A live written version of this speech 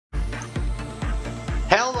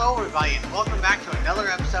Hello everybody and welcome back to another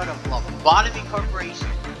episode of Lobotomy Corporation.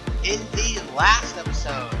 In the last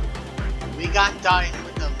episode, we got done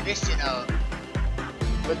with the mission of,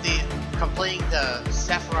 completing the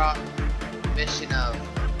Sephiroth mission of,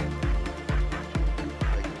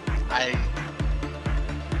 I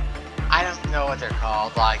don't know what they're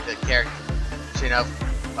called, like the character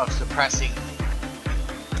of suppressing,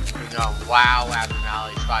 WoW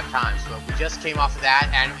abnormalities 5 times, but we just came off of that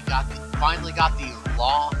and we finally got the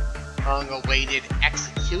long-awaited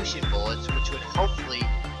execution bullets, which would hopefully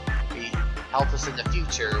help us in the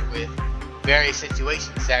future with various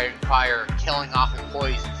situations that require killing off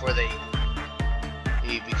employees before they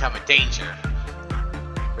become a danger,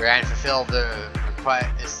 and fulfill the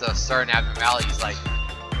request of certain abnormalities like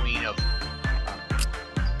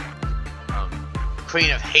Queen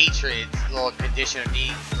of Hatred's little condition of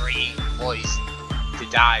needing 3 employees to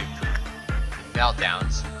die in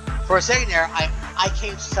meltdowns. For a second there, I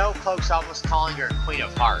came so close to almost calling her Queen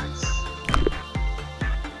of Hearts,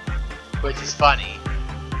 which is funny.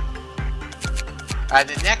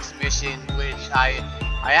 The next mission, which I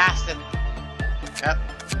asked at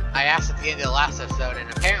the end of the last episode, and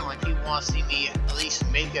apparently people want to see me at least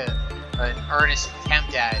make an earnest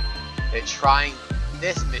attempt at trying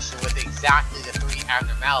this mission with exactly the 3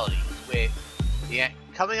 abnormalities, with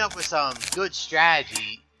coming up with some good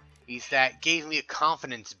strategies that gave me a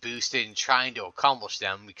confidence boost in trying to accomplish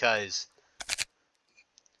them, because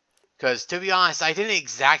to be honest, I didn't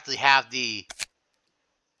exactly have I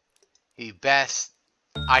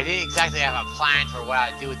didn't exactly have a plan for what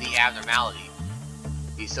I'd do with the abnormality.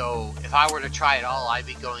 So if I were to try it all, I'd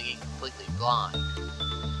be going in completely blind.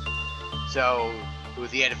 So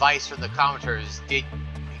with the advice from the commenters did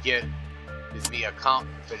give me a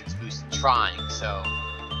confidence boost in trying. So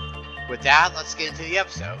with that, let's get into the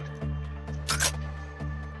episode.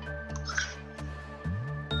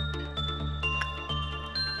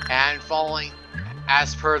 And following,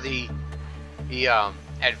 as per the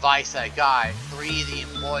advice I got, 3 of the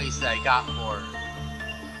employees that I got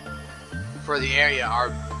for the area are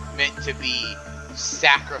meant to be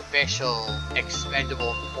sacrificial,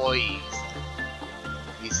 expendable employees.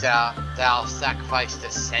 That'll sacrifice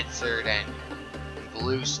to Censored and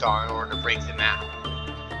Blue Star in order to break them out.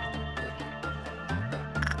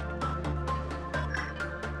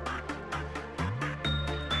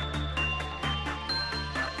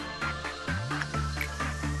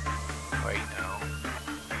 Wait, no.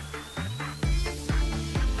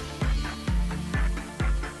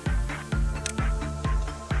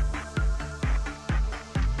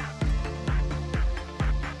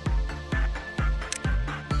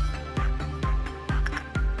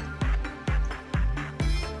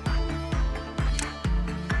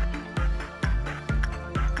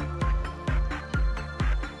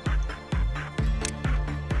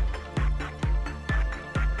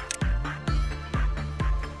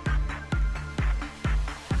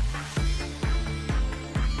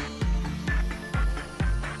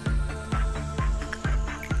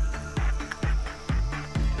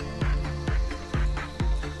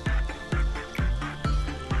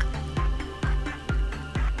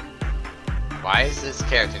 Why is this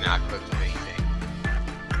character not equipped with anything?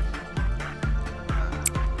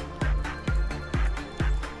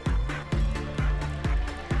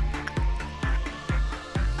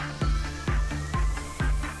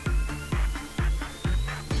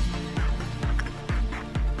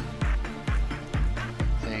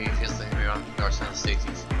 Maybe it feels like we're on the north side of the states.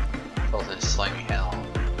 Both in slimy hell.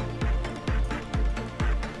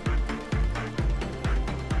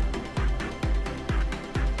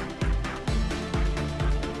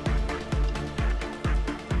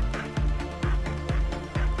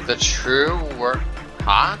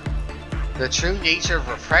 The true nature of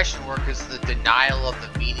repression work is the denial of the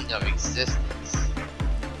meaning of existence.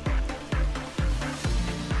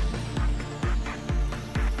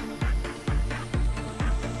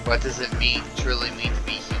 What does it truly mean to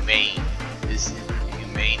be humane? Is it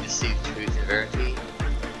humane to seek truth and verity?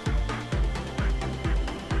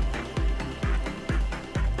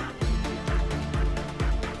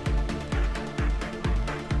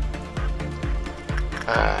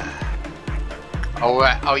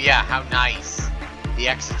 Oh yeah, how nice. The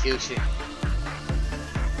execution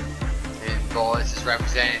in bullets is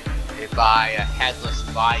represented by a headless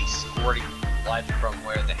body squirting blood from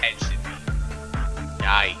where the head should be.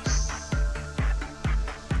 Nice.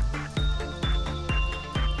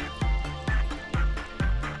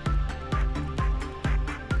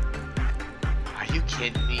 Are you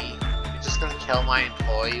kidding me? You're just gonna kill my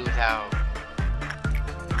employee without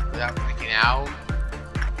freaking out?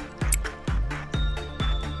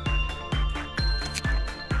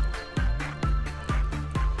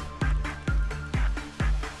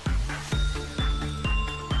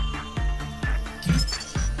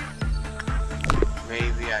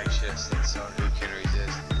 Just that someone who can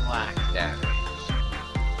resist black damage.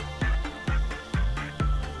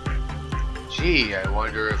 Gee, I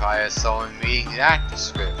wonder if I have someone meeting that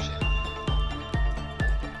description.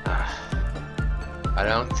 I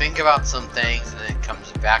don't think about some things and it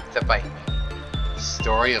comes back to bite me. The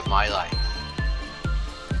story of my life.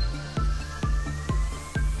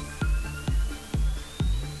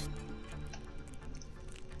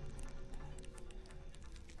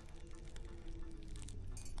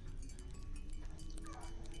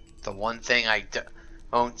 The one thing I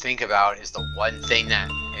don't think about is the one thing that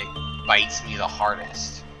it bites me the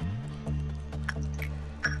hardest.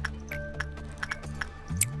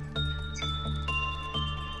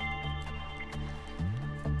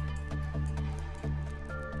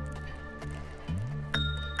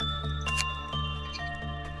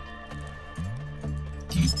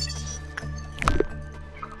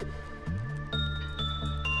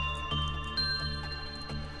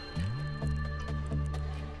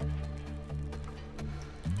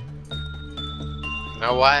 You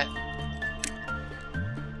know what?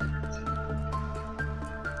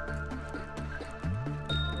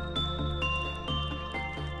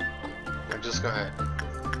 I'm just gonna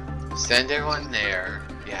send everyone there.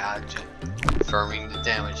 Yeah, just confirming the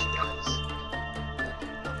damage he does.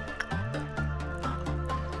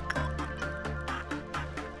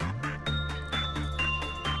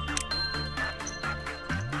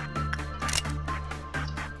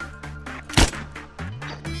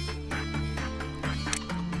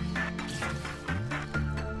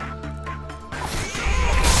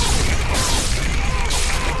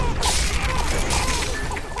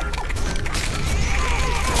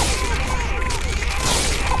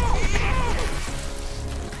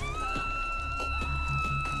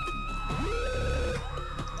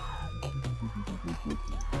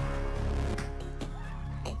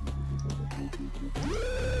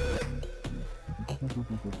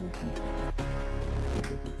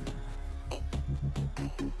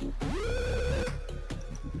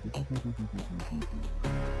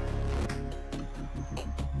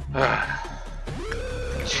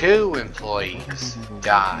 Two employees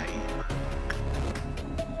died.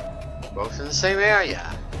 Both in the same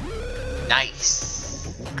area. Nice.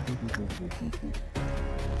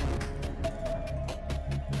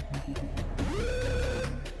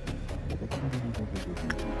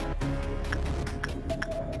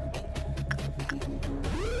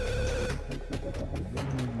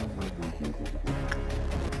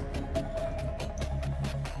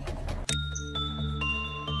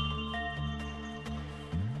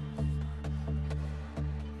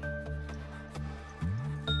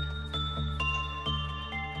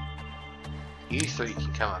 You three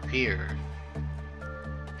can come up here.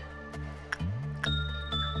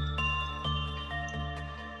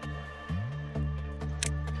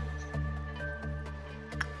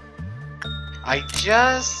 I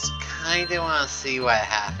just kinda wanna see what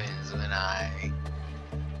happens when I...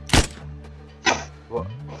 Whoa.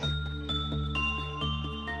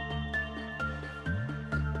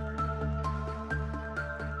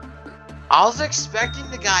 I was expecting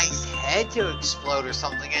the guy's head to explode or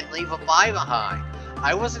something and leave a body behind.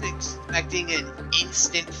 I wasn't expecting an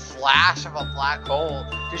instant flash of a black hole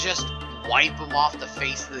to just wipe him off the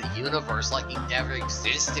face of the universe like he never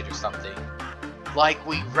existed or something. Like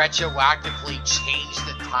we retroactively changed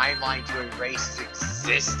the timeline to erase his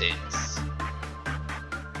existence.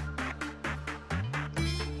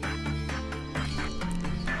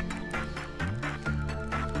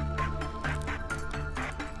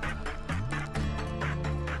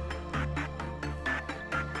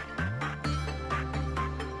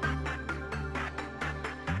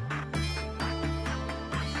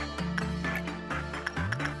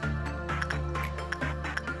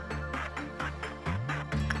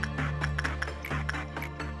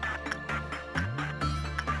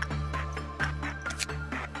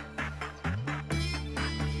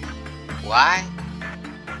 Why?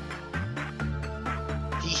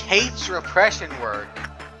 He hates repression work,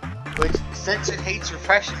 which since it hates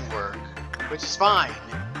repression work, which is fine,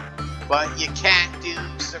 but you can't do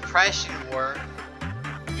suppression work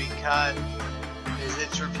because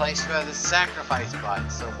it's replaced by the sacrifice button.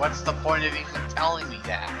 So what's the point of even telling me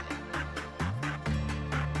that?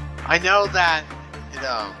 I know that, you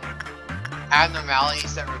know,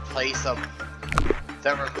 abnormalities that replace a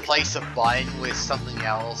button with something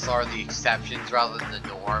else are the exceptions rather than the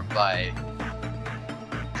norm, but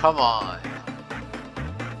come on.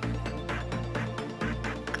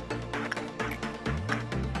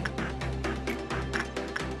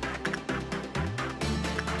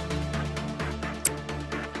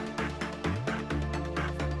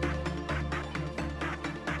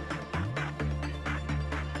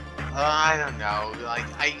 I don't know. Like,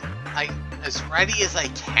 I as ready as I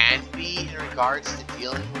can be in regards to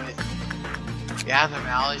dealing with the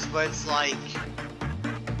abnormalities, but it's like,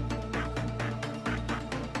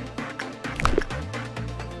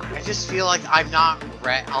 I just feel like I'm not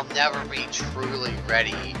I'll never be truly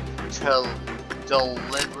ready to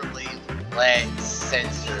deliberately let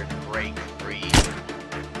censored break free.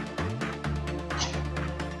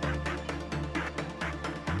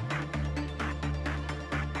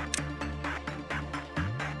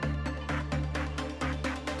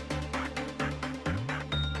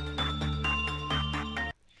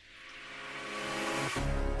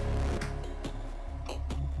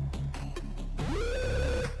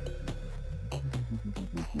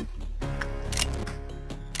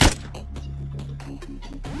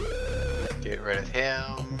 Get rid of him.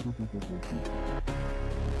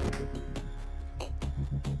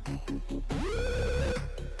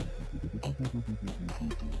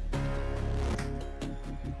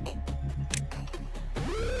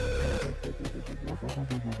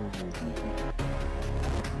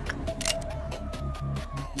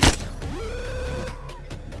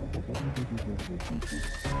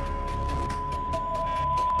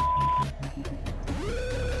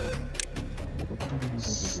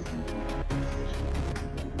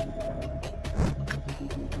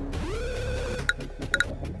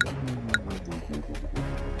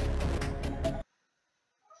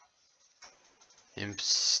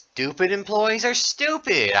 Stupid employees are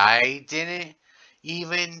stupid. I didn't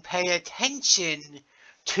even pay attention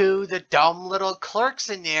to the dumb little clerks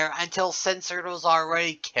in there until Censored was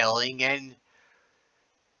already killing and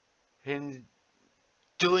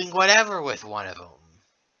doing whatever with one of them.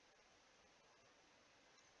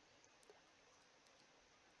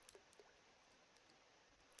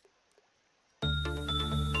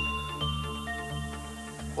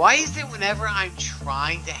 Why is it whenever I'm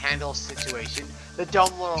trying to handle a situation, the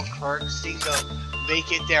dumb little clerks seem to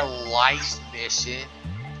make it their life's mission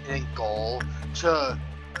and goal to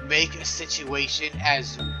make a situation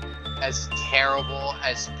as terrible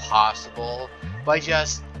as possible by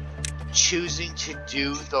just choosing to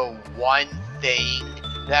do the one thing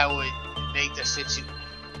that would make the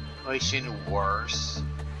situation worse?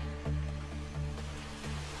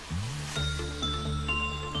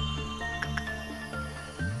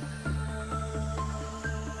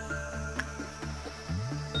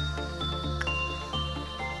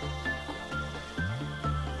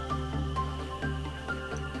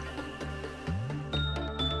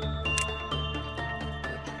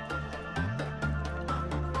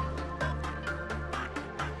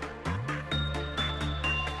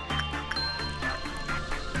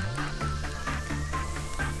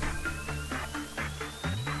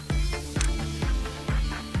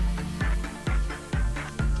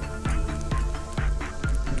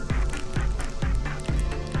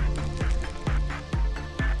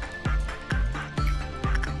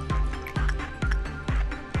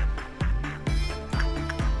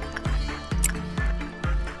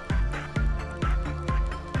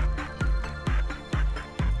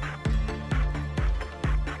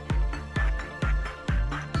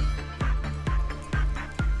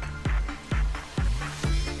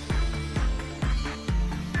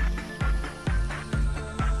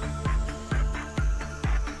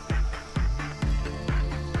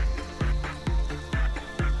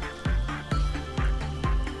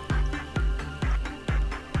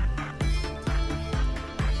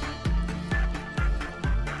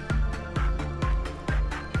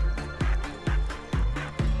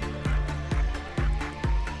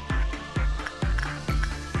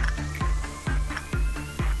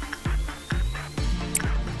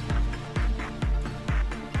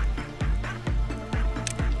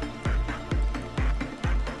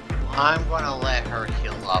 I'm gonna let her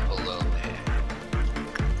heal up a little bit.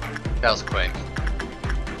 That was quick.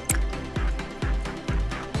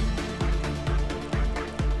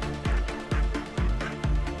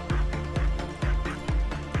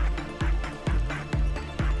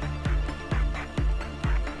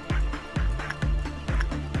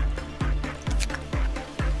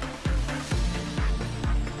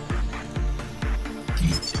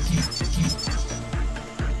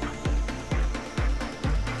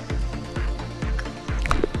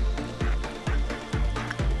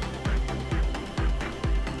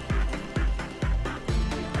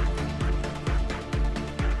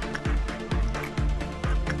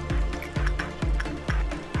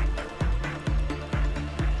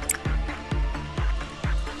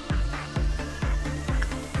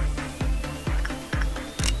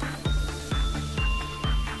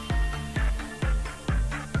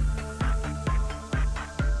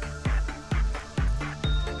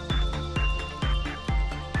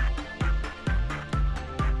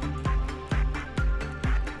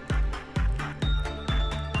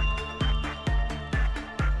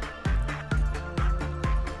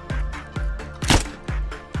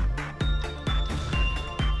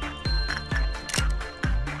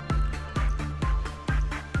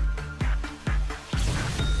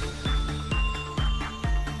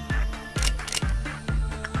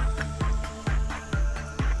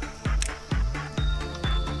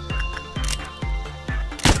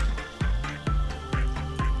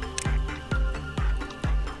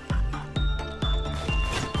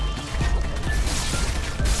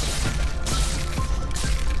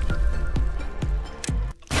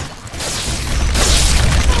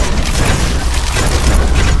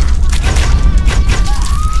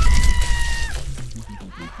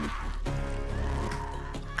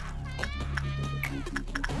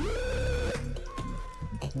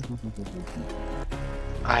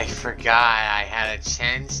 forgot I had a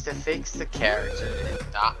chance to fix the character and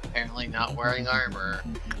apparently not wearing armor,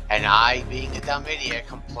 and I, being a dumb idiot,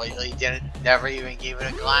 completely never even gave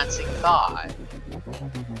it a glancing thought.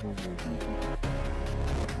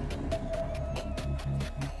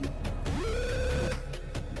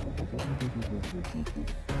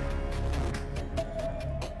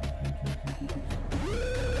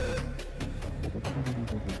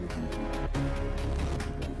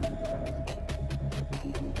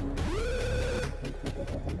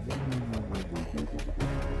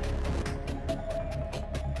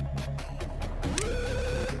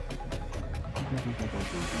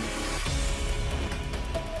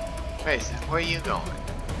 Wait a second, where are you going?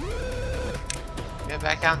 Get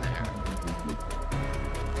back down there.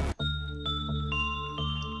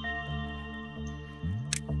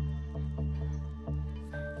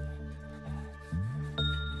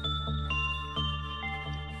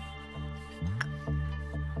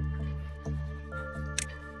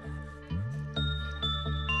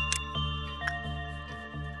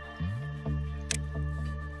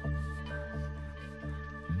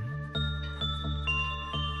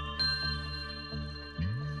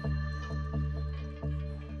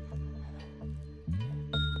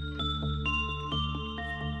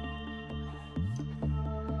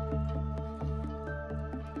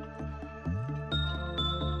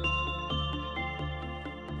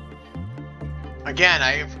 Again,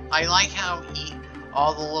 I like how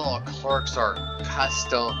all the little clerks are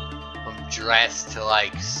custom dressed to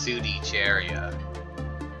like suit each area.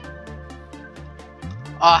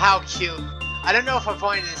 Oh, how cute! I don't know if I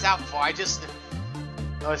pointed this out before. I just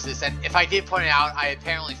noticed this, and if I did point it out, I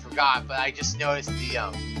apparently forgot. But I just noticed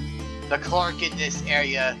the clerk in this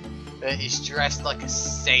area is dressed like a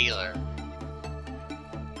sailor.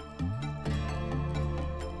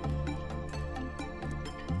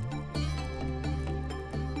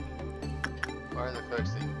 Where are the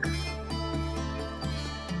clerks?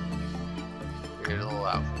 Weird little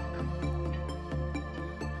outfit.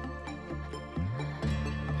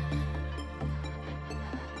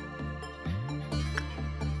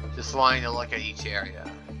 Just wanting to look at each area.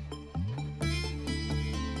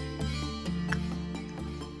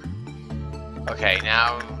 Okay,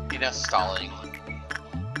 now enough stalling.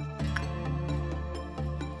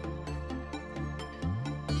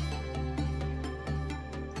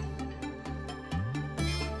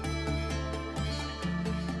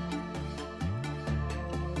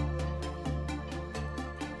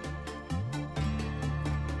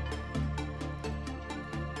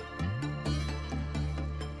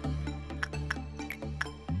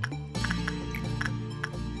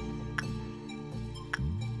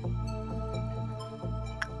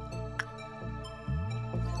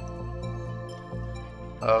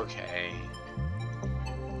 Okay.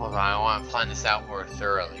 Hold on, I want to plan this out more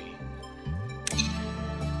thoroughly.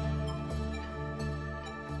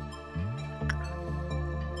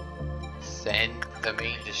 Send the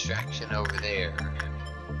main distraction over there.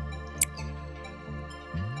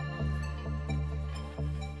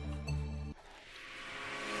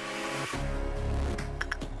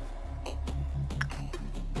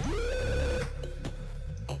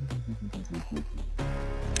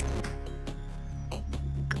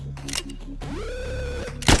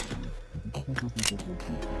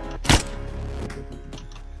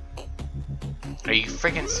 Are you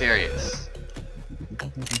freaking serious?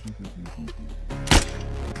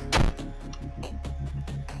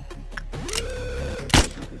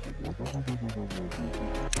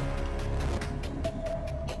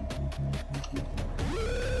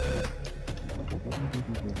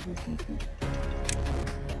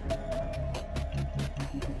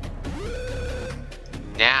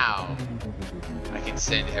 Now I can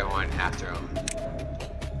send everyone after him.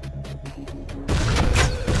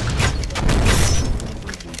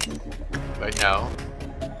 But no.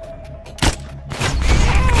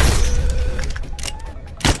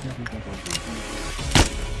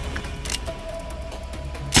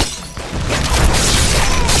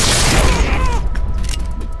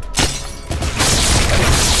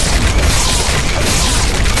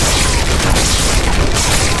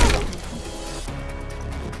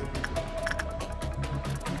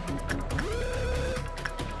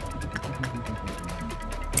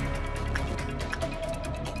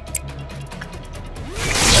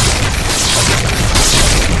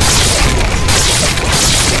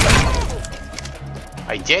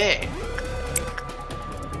 I did it!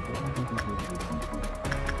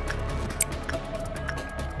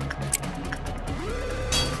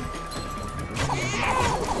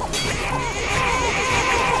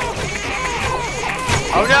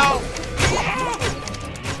 Oh no!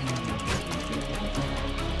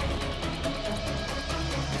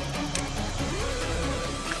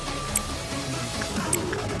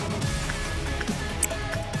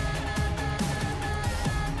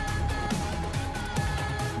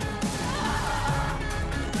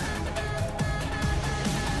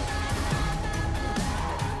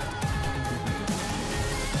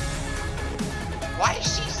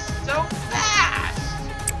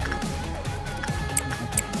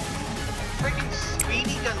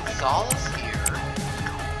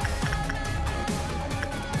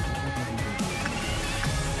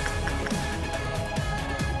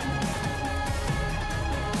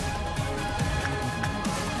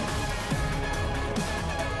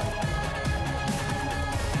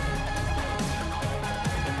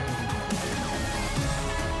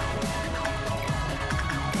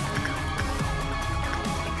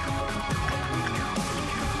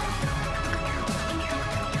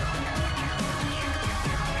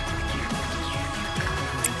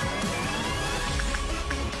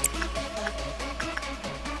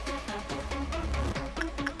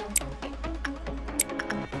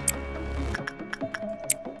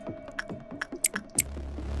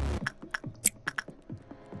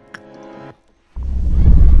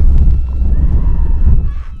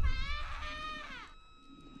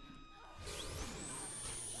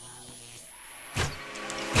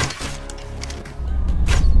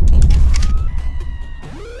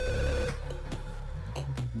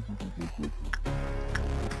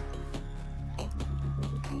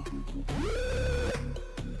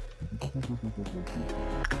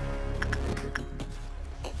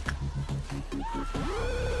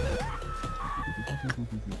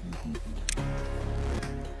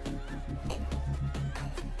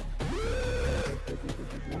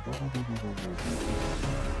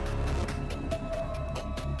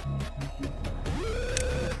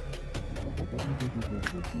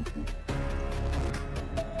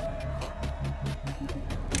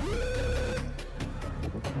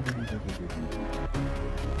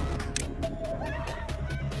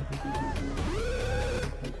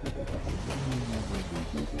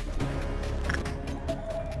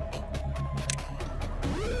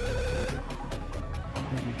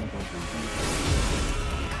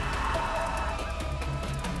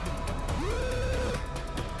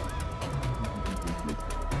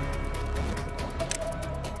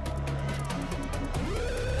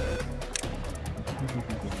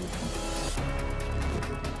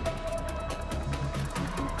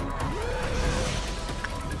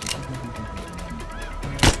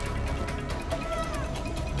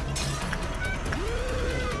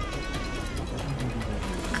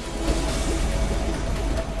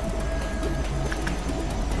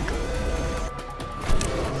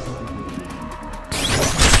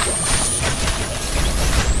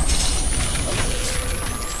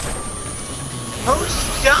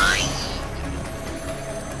 Who's dying?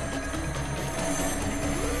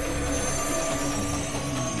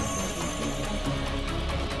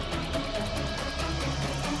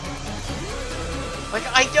 Like,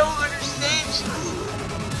 I don't understand.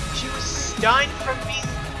 She was stunned from being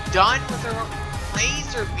done with her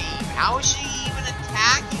laser beam. How is she even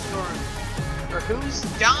attacking her? Or who's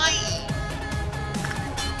dying?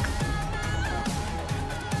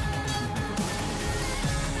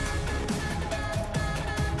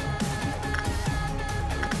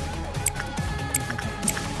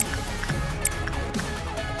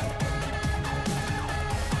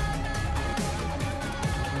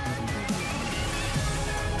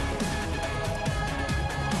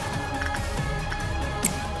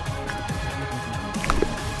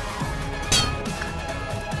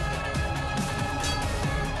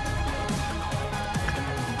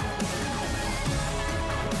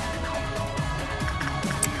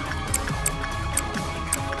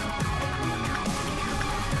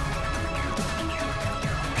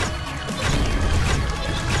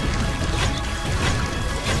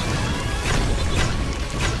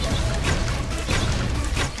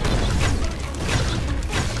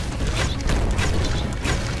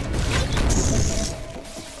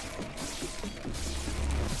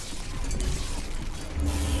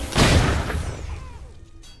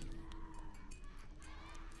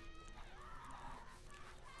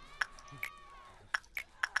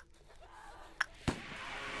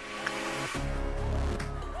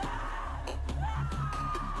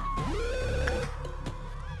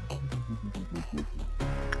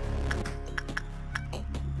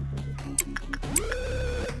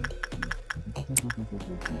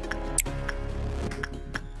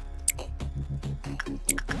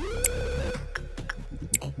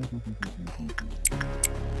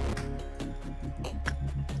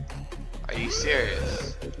 Are you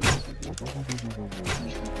serious?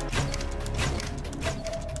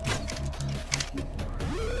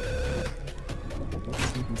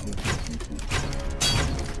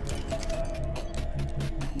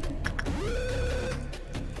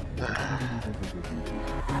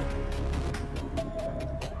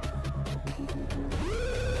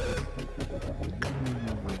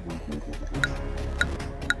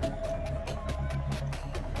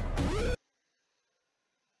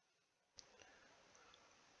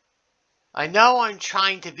 I know I'm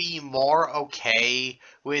trying to be more okay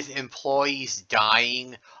with employees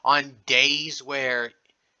dying on days where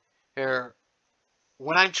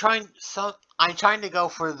when I'm trying to go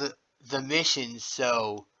for the mission,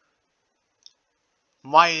 so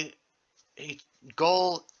my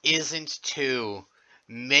goal isn't to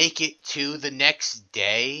make it to the next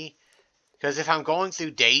day, because if I'm going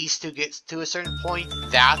through days to get to a certain point,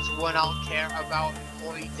 that's when I'll care about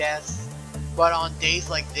employee deaths. But on days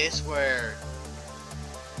like this where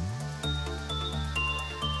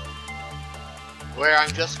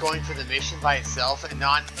I'm just going for the mission by itself and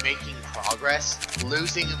not making progress,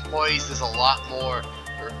 losing employees is a lot more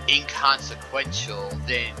inconsequential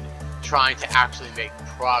than trying to actually make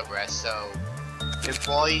progress. So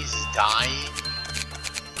employees dying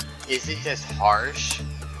isn't as harsh,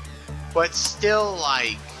 but still,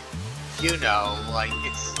 like, you know, like,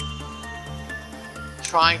 it's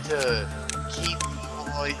trying to keep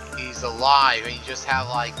employees alive and you just have,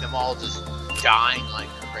 like, them all just dying like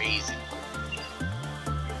crazy.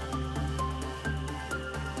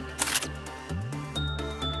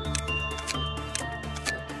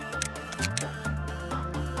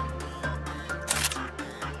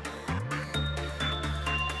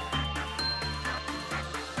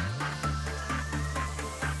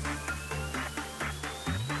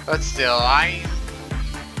 But still,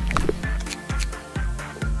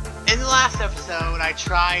 in the last episode, I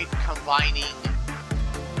tried combining,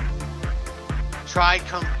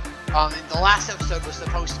 the last episode was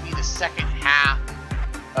supposed to be the second half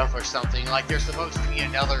of or something, like there's supposed to be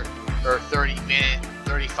another, or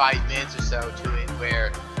 35 minutes or so to it,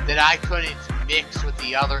 where, that I couldn't mix with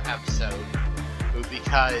the other episode,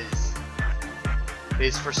 because,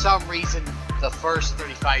 for some reason, the first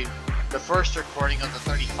recording of the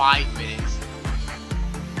 35 minutes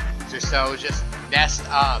or so just messed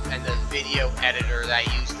up, and the video editor that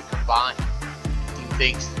I used to combine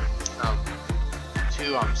things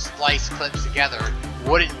to splice clips together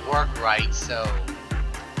wouldn't work right, so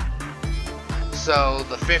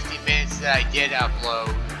the 50 minutes that I did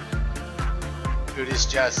upload,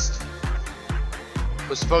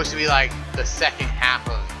 was supposed to be like the second half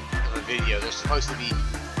of a video.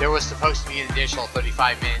 There was supposed to be an additional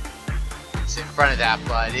 35 minutes in front of that,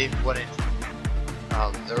 but it wouldn't,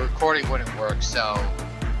 the recording wouldn't work, so,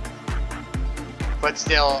 but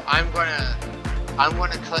still, I'm gonna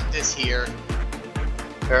cut this here,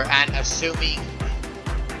 and assuming,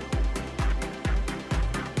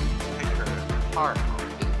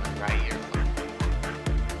 right here,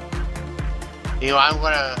 you know, I'm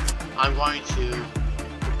going to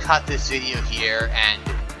cut this video here, and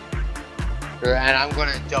I'm going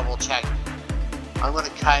to double check. I'm going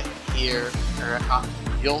to cut here,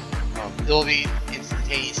 it'll be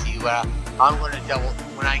instantaneously, but I'm going to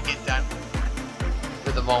when I get done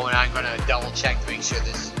for the moment, I'm going to double check to make sure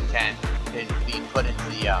this can be put into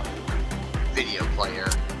the video player.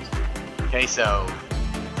 Okay, so,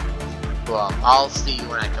 well, I'll see you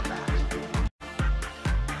when I come back.